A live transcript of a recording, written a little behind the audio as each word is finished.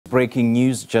breaking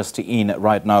news just in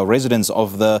right now. Residents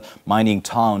of the mining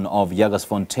town of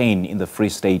Jagersfontein in the Free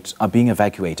State are being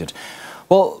evacuated.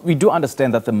 Well, we do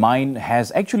understand that the mine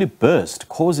has actually burst,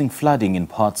 causing flooding in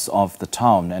parts of the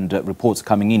town, and reports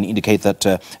coming in indicate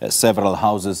that several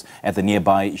houses at the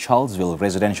nearby Charlesville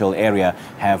residential area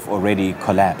have already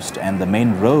collapsed, and the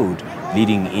main road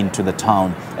leading into the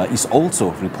town is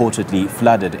also reportedly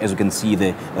flooded. As you can see,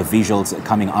 the visuals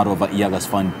coming out of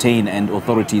Jagersfontein, and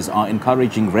authorities are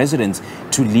encouraging residents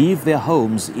to leave their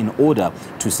homes in order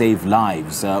to save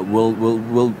lives.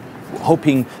 We'll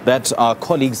hoping that our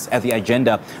colleagues at the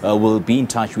agenda will be in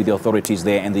touch with the authorities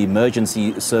there and the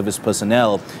emergency service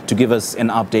personnel to give us an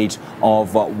update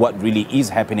of what really is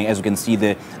happening. As you can see,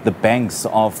 the banks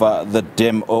of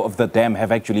the dam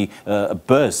have actually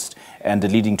burst, and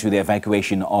leading to the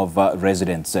evacuation of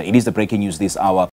residents. It is the breaking news this hour.